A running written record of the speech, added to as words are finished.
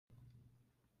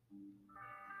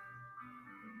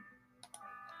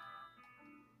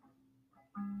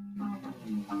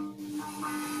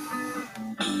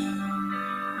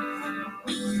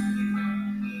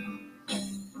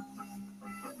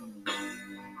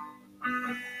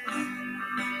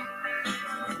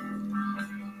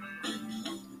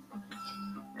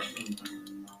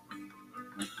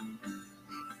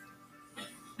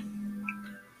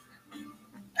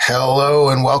Hello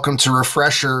and welcome to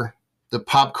Refresher, the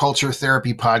pop culture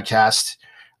therapy podcast.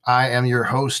 I am your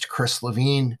host, Chris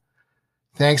Levine.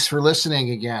 Thanks for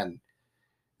listening again.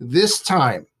 This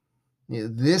time,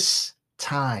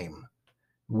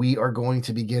 we are going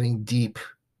to be getting deep.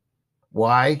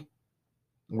 Why?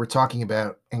 We're talking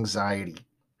about anxiety.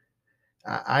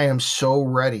 I am so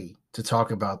ready to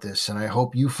talk about this, and I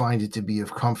hope you find it to be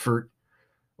of comfort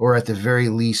or at the very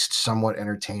least somewhat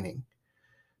entertaining.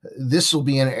 This will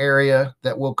be an area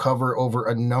that we'll cover over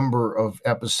a number of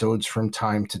episodes from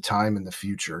time to time in the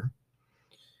future.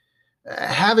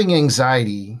 Having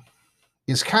anxiety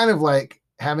is kind of like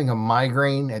having a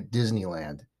migraine at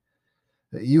Disneyland.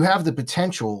 You have the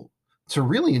potential to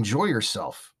really enjoy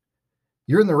yourself.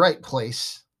 You're in the right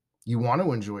place. You want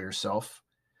to enjoy yourself,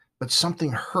 but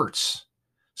something hurts.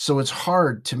 So it's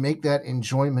hard to make that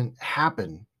enjoyment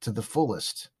happen to the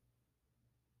fullest.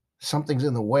 Something's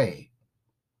in the way.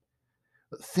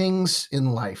 Things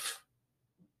in life,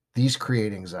 these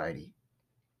create anxiety.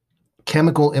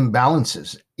 Chemical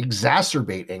imbalances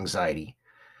exacerbate anxiety.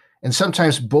 And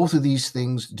sometimes both of these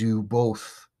things do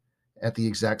both at the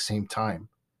exact same time.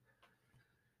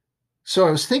 So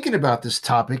I was thinking about this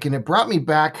topic, and it brought me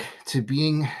back to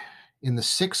being in the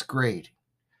 6th grade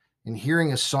and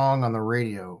hearing a song on the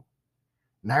radio.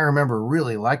 And I remember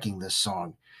really liking this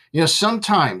song. You know,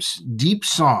 sometimes deep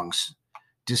songs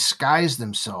disguise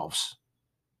themselves.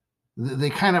 They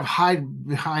kind of hide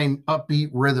behind upbeat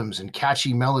rhythms and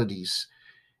catchy melodies.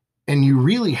 And you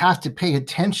really have to pay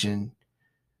attention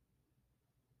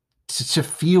to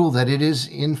feel that it is,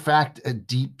 in fact, a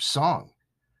deep song.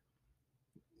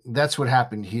 That's what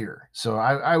happened here. So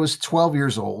I was 12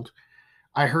 years old.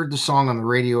 I heard the song on the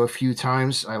radio a few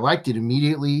times. I liked it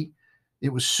immediately. It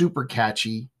was super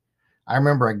catchy. I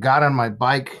remember I got on my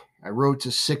bike. I rode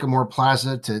to Sycamore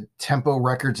Plaza to Tempo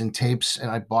Records and Tapes,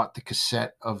 and I bought the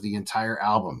cassette of the entire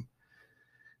album.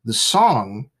 The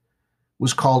song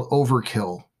was called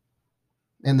Overkill,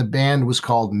 and the band was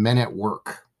called Men at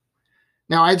Work.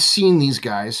 Now, I'd seen these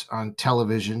guys on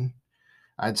television.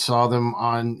 I'd saw them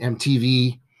on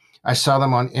MTV. I saw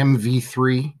them on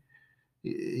MV3.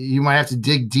 You might have to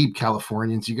dig deep,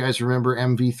 Californians. You guys remember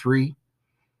MV3?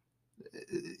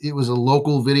 It was a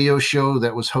local video show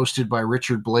that was hosted by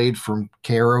Richard Blade from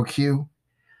KROQ.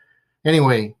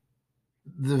 Anyway,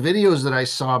 the videos that I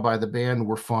saw by the band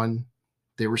were fun.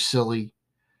 They were silly.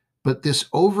 But this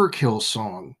Overkill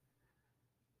song,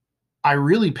 I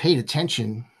really paid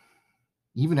attention,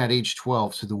 even at age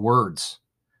 12, to the words.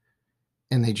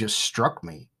 And they just struck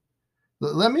me.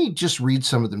 Let me just read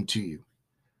some of them to you.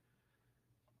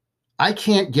 I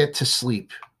can't get to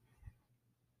sleep.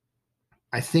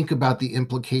 I think about the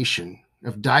implication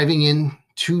of diving in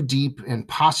too deep and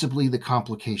possibly the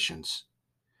complications.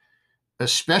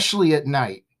 Especially at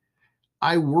night,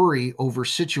 I worry over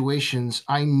situations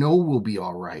I know will be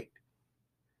all right.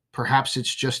 Perhaps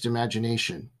it's just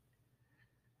imagination.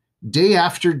 Day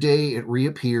after day, it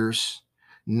reappears.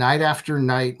 Night after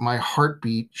night, my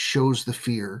heartbeat shows the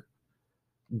fear.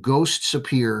 Ghosts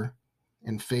appear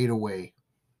and fade away.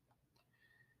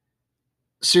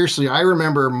 Seriously, I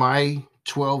remember my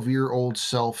 12-year-old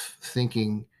self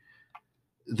thinking,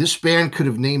 this band could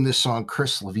have named this song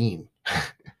Chris Levine.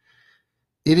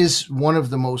 It is one of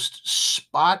the most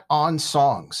spot-on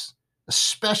songs,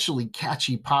 especially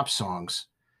catchy pop songs,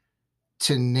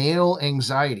 to nail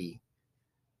anxiety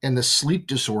and the sleep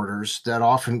disorders that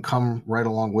often come right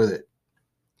along with it.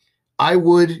 I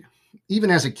would, even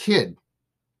as a kid,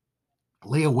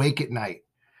 lay awake at night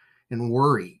and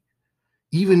worry,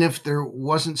 even if there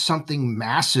wasn't something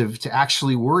massive to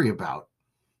actually worry about.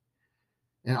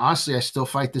 And honestly, I still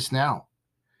fight this now.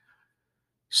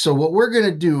 So what we're going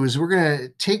to do is we're going to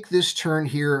take this turn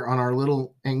here on our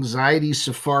little anxiety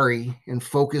safari and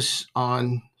focus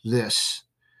on this.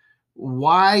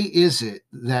 Why is it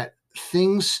that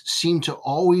things seem to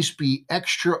always be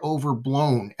extra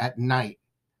overblown at night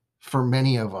for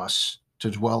many of us to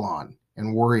dwell on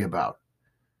and worry about?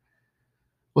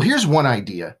 Well, here's one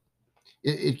idea.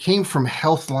 It came from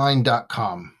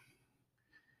healthline.com.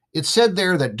 It said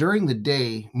there that during the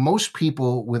day, most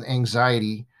people with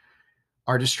anxiety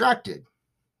are distracted.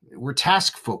 We're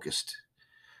task focused.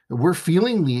 We're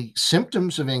feeling the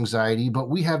symptoms of anxiety, but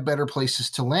we have better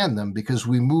places to land them because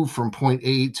we move from point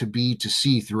A to B to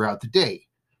C throughout the day.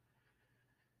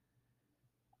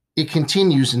 It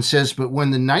continues and says, but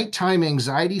when the nighttime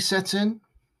anxiety sets in,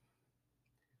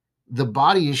 the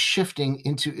body is shifting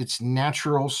into its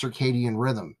natural circadian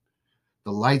rhythm.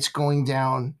 The light's going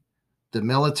down, the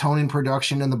melatonin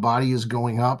production in the body is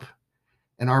going up,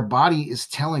 and our body is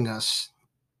telling us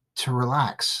to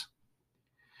relax.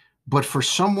 But for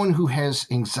someone who has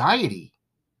anxiety,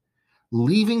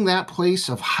 leaving that place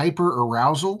of hyper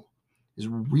arousal is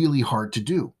really hard to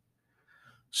do.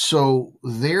 So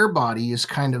their body is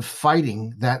kind of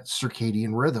fighting that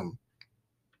circadian rhythm.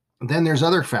 Then there's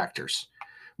other factors.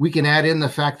 We can add in the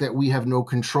fact that we have no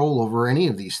control over any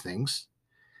of these things.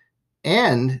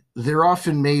 And they're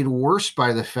often made worse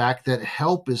by the fact that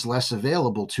help is less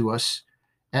available to us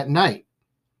at night.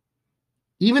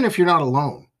 Even if you're not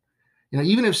alone,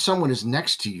 even if someone is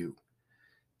next to you,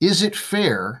 is it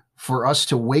fair for us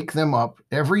to wake them up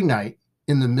every night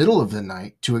in the middle of the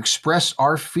night to express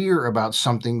our fear about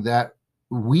something that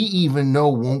we even know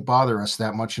won't bother us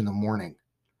that much in the morning?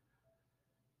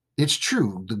 It's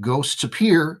true, the ghosts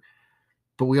appear,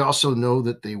 but we also know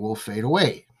that they will fade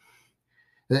away.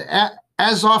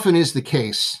 As often is the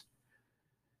case,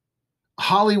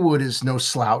 Hollywood is no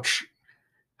slouch.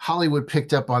 Hollywood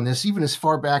picked up on this even as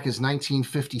far back as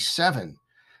 1957.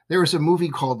 There was a movie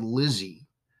called Lizzie,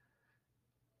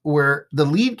 where the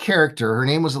lead character, her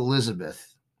name was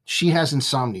Elizabeth, she has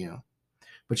insomnia,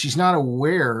 but she's not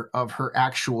aware of her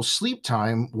actual sleep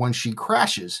time when she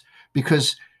crashes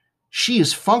because she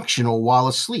is functional while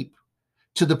asleep,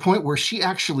 to the point where she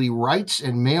actually writes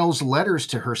and mails letters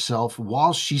to herself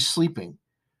while she's sleeping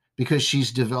because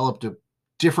she's developed a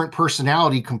different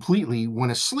personality completely when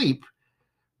asleep,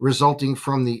 resulting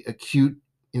from the acute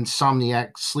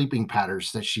insomniac sleeping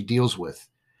patterns that she deals with.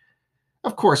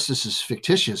 Of course, this is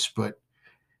fictitious, but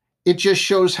it just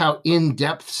shows how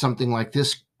in-depth something like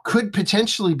this could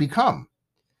potentially become.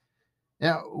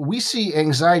 Now, we see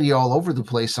anxiety all over the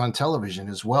place on television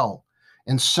as well.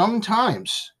 And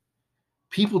sometimes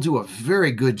people do a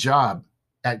very good job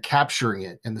at capturing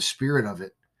it and the spirit of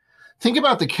it. Think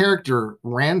about the character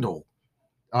Randall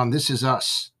on This Is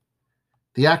Us.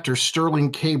 The actor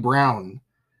Sterling K. Brown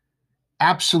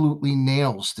absolutely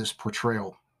nails this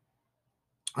portrayal.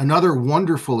 Another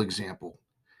wonderful example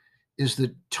is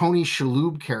the Tony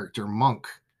Shalhoub character, Monk.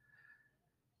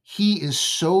 He is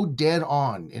so dead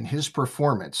on in his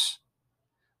performance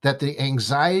that the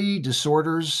Anxiety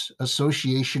Disorders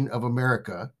Association of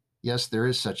America, yes, there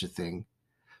is such a thing,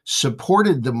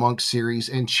 supported the Monk series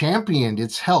and championed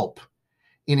its help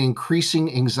in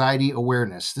increasing anxiety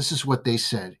awareness. This is what they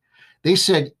said. They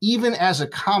said, even as a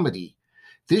comedy,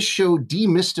 this show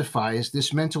demystifies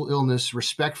this mental illness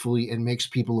respectfully and makes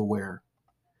people aware.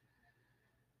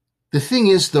 The thing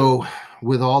is, though,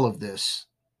 with all of this,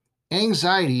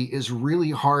 anxiety is really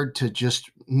hard to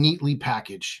just neatly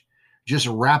package, just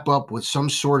wrap up with some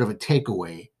sort of a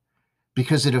takeaway,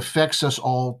 because it affects us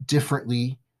all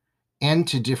differently and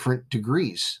to different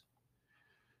degrees.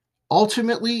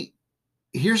 Ultimately,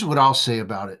 here's what I'll say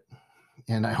about it,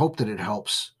 and I hope that it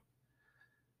helps.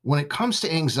 When it comes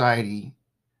to anxiety,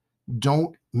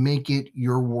 don't make it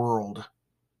your world.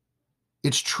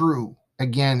 It's true.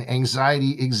 Again,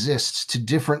 anxiety exists to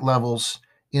different levels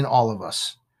in all of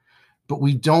us, but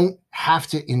we don't have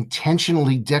to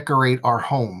intentionally decorate our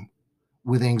home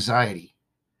with anxiety.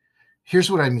 Here's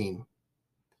what I mean.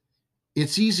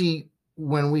 It's easy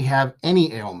when we have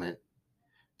any ailment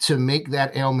to make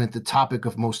that ailment the topic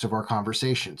of most of our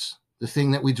conversations, the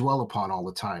thing that we dwell upon all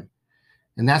the time.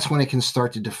 And that's when it can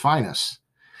start to define us.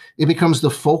 It becomes the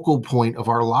focal point of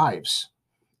our lives.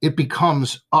 It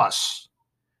becomes us.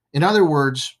 In other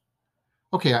words,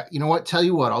 okay, you know what? Tell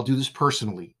you what, I'll do this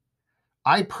personally.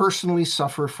 I personally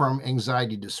suffer from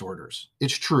anxiety disorders.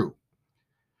 It's true.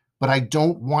 But I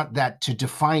don't want that to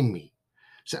define me.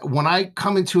 So when I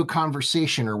come into a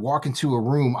conversation or walk into a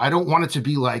room, I don't want it to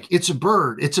be like, it's a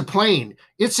bird, it's a plane,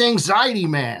 it's Anxiety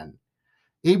Man,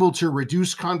 able to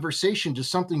reduce conversation to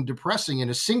something depressing in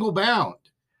a single bound.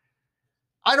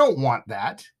 I don't want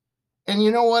that. And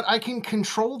you know what? I can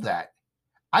control that.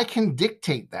 I can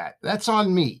dictate that. That's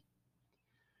on me.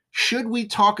 Should we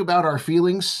talk about our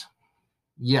feelings?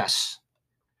 Yes.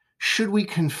 Should we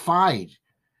confide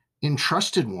in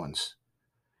trusted ones?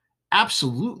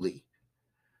 Absolutely.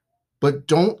 But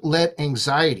don't let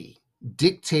anxiety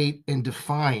dictate and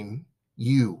define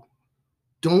you.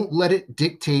 Don't let it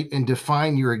dictate and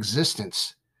define your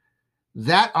existence.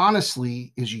 That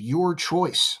honestly is your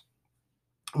choice.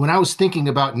 When I was thinking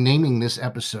about naming this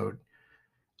episode,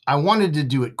 I wanted to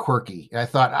do it quirky. I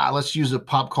thought, let's use a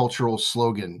pop cultural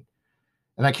slogan.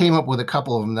 And I came up with a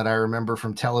couple of them that I remember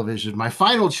from television. My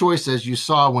final choice, as you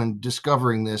saw when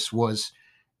discovering this, was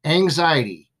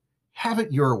anxiety. have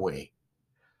it your way.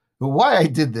 But why I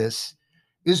did this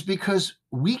is because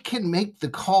we can make the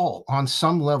call on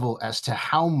some level as to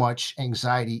how much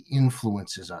anxiety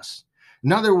influences us.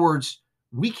 In other words,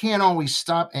 we can't always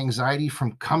stop anxiety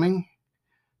from coming,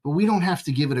 but we don't have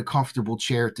to give it a comfortable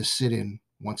chair to sit in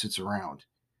once it's around.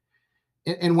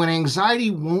 And when anxiety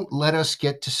won't let us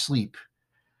get to sleep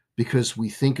because we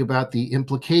think about the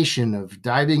implication of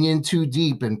diving in too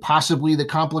deep and possibly the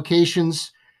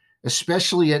complications,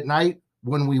 especially at night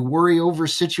when we worry over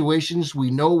situations we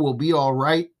know will be all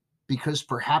right because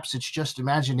perhaps it's just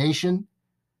imagination,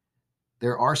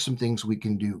 there are some things we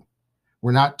can do.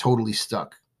 We're not totally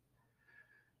stuck.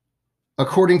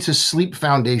 According to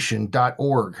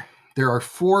sleepfoundation.org, there are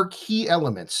 4 key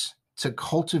elements to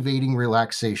cultivating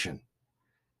relaxation.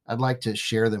 I'd like to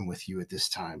share them with you at this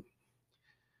time.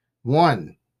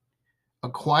 1, a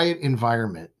quiet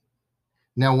environment.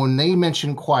 Now, when they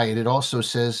mention quiet, it also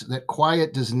says that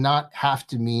quiet does not have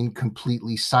to mean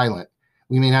completely silent.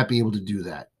 We may not be able to do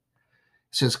that.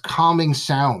 It says calming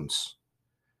sounds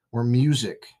or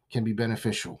music can be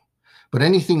beneficial, but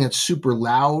anything that's super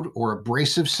loud or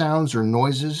abrasive sounds or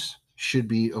noises should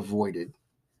be avoided.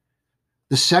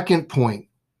 The second point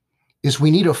is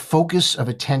we need a focus of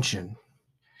attention.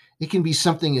 It can be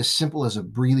something as simple as a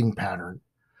breathing pattern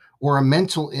or a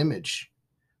mental image.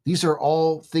 These are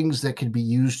all things that can be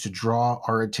used to draw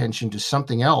our attention to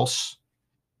something else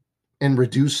and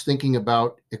reduce thinking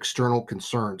about external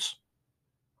concerns.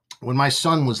 When my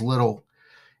son was little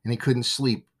and he couldn't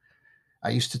sleep, I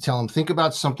used to tell him, think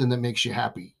about something that makes you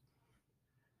happy.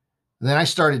 And then I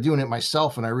started doing it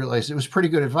myself and I realized it was pretty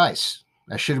good advice.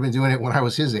 I should have been doing it when I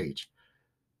was his age,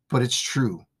 but it's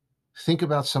true. Think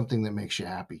about something that makes you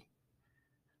happy.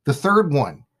 The third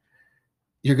one,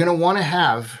 you're going to want to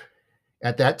have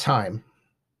at that time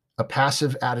a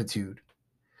passive attitude.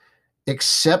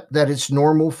 Accept that it's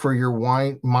normal for your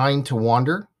mind to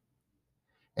wander,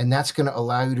 and that's going to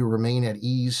allow you to remain at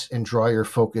ease and draw your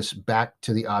focus back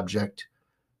to the object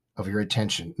of your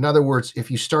attention. In other words,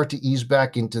 if you start to ease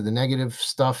back into the negative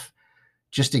stuff,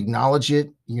 just acknowledge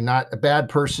it. You're not a bad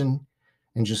person,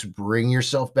 and just bring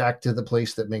yourself back to the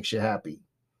place that makes you happy.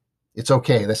 It's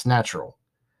okay. That's natural.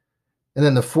 And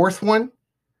then the fourth one,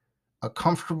 a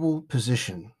comfortable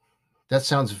position. That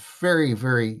sounds very,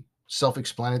 very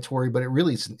self-explanatory, but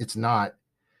it's not.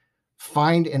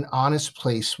 Find an honest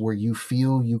place where you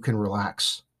feel you can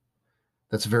relax.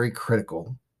 That's very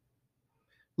critical.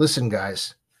 Listen,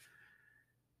 guys,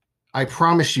 I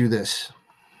promise you this.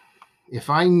 If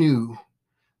I knew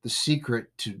the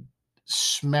secret to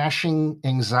smashing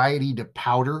anxiety to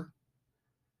powder,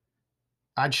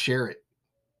 I'd share it.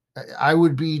 I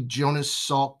would be Jonas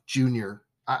Salk Jr.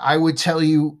 I would tell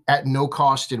you at no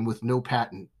cost and with no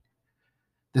patent.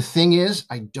 The thing is,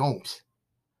 I don't.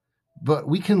 But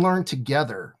we can learn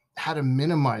together how to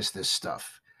minimize this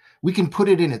stuff. We can put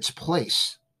it in its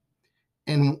place.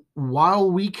 And while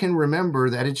we can remember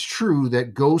that it's true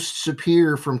that ghosts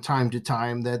appear from time to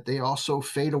time, that they also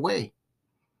fade away.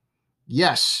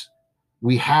 Yes,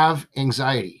 we have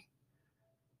anxiety,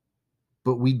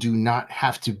 but we do not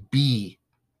have to be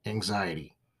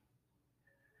anxiety.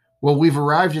 Well, we've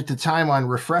arrived at the time on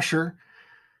Refresher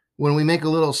when we make a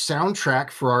little soundtrack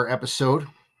for our episode.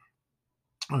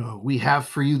 We have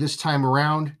for you this time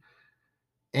around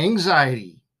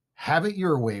Anxiety, Have It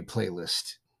Your Way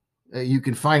playlist. You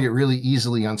can find it really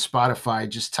easily on Spotify.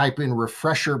 Just type in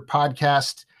Refresher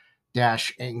Podcast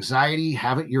 -Anxiety,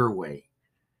 Have It Your Way.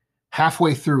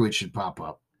 Halfway through, it should pop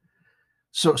up.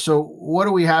 So what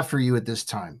do we have for you at this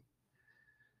time?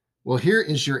 Well, here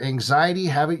is your Anxiety,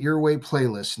 Have It Your Way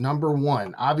playlist. Number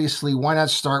 1, obviously, why not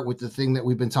start with the thing that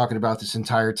we've been talking about this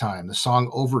entire time, the song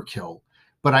Overkill.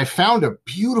 But I found a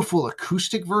beautiful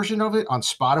acoustic version of it on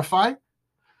Spotify.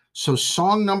 So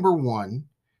song number 1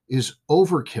 is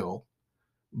Overkill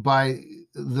by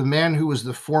the man who was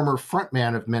the former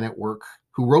frontman of Men at Work,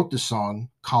 who wrote the song,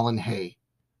 Colin Hay.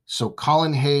 So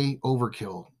Colin Hay,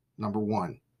 Overkill, number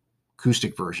 1,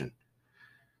 acoustic version.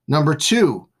 Number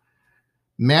 2,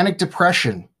 Manic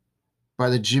Depression by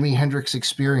the Jimi Hendrix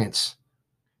Experience.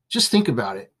 Just think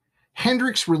about it.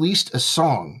 Hendrix released a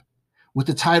song with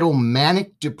the title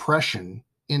Manic Depression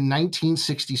in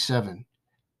 1967.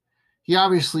 He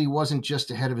obviously wasn't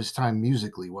just ahead of his time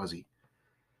musically, was he?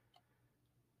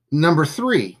 Number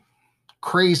 3,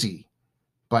 Crazy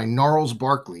by Gnarls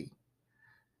Barkley.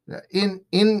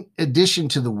 In addition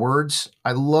to the words,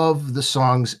 I love the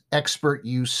song's expert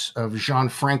use of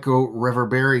Gianfranco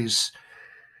Reverberi's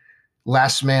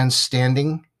Last Man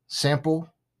Standing sample.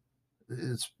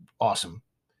 It's awesome.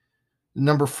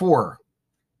 Number 4,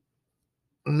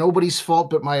 Nobody's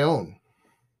Fault But My Own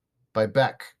by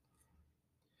Beck.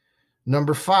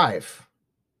 Number 5,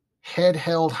 Head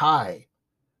Held High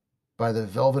by the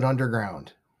Velvet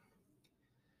Underground.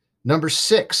 Number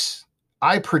 6,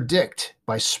 I Predict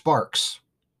by Sparks.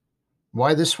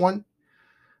 Why this one?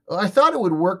 Well, I thought it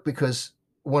would work because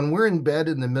when we're in bed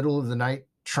in the middle of the night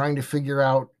trying to figure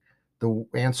out the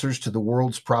answers to the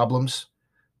world's problems,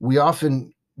 we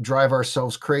often drive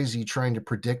ourselves crazy trying to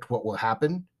predict what will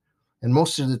happen. And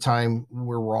most of the time,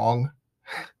 we're wrong.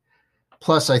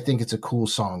 Plus, I think it's a cool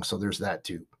song, so there's that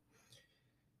too.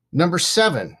 Number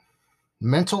 7,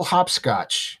 Mental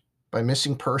Hopscotch by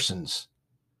Missing Persons.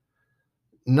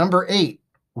 Number 8,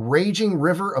 Raging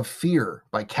River of Fear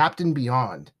by Captain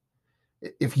Beyond.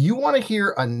 If you want to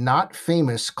hear a not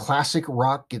famous classic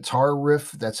rock guitar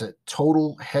riff that's a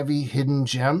total heavy hidden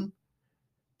gem,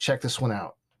 check this one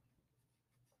out.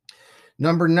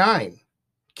 Number 9,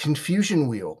 Confusion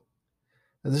Wheel.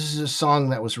 Now, this is a song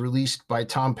that was released by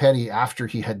Tom Petty after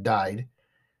he had died.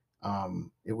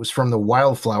 It was from the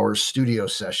Wildflowers studio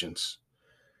sessions.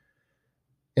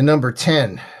 And number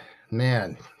 10,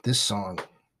 man, this song.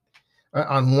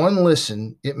 On one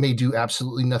listen, it may do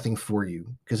absolutely nothing for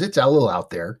you because it's a little out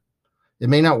there. It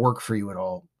may not work for you at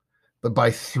all. But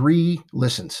by 3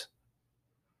 listens,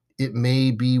 it may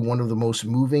be one of the most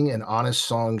moving and honest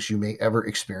songs you may ever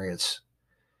experience.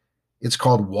 It's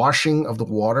called Washing of the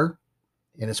Water,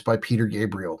 and it's by Peter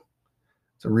Gabriel.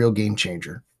 It's a real game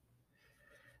changer.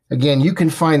 Again, you can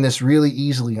find this really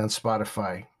easily on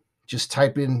Spotify. Just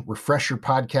type in Refresher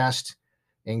Podcast,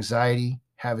 Anxiety,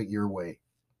 Have It Your Way.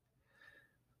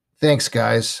 Thanks,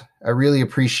 guys. I really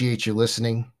appreciate you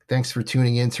listening. Thanks for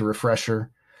tuning in to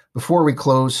Refresher. Before we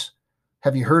close,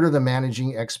 have you heard of the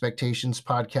Managing Expectations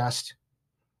podcast?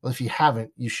 Well, if you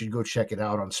haven't, you should go check it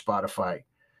out on Spotify.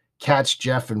 Katz,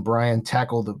 Jeff, and Brian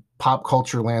tackle the pop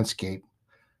culture landscape.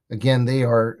 Again, they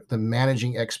are the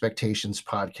Managing Expectations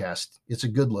podcast. It's a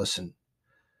good listen.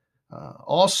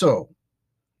 Also,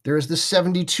 there is the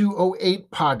 7208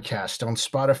 podcast on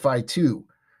Spotify too,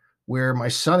 where my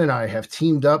son and I have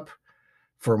teamed up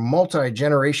for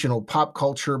multi-generational pop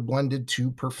culture blended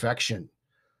to perfection.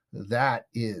 That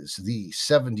is the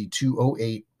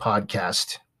 7208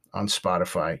 podcast on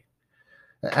Spotify.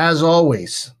 As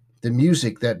always, the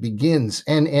music that begins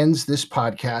and ends this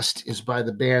podcast is by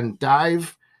the band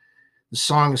Dive. The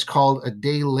song is called A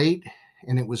Day Late,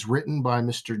 and it was written by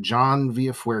Mr. John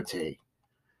Villafuerte.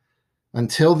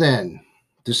 Until then,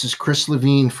 this is Chris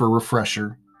Levine for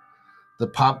Refresher, the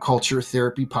Pop Culture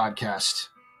Therapy Podcast.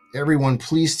 Everyone,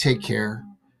 please take care,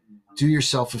 do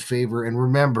yourself a favor, and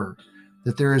remember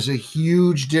that there is a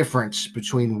huge difference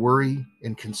between worry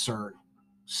and concern.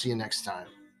 See you next time.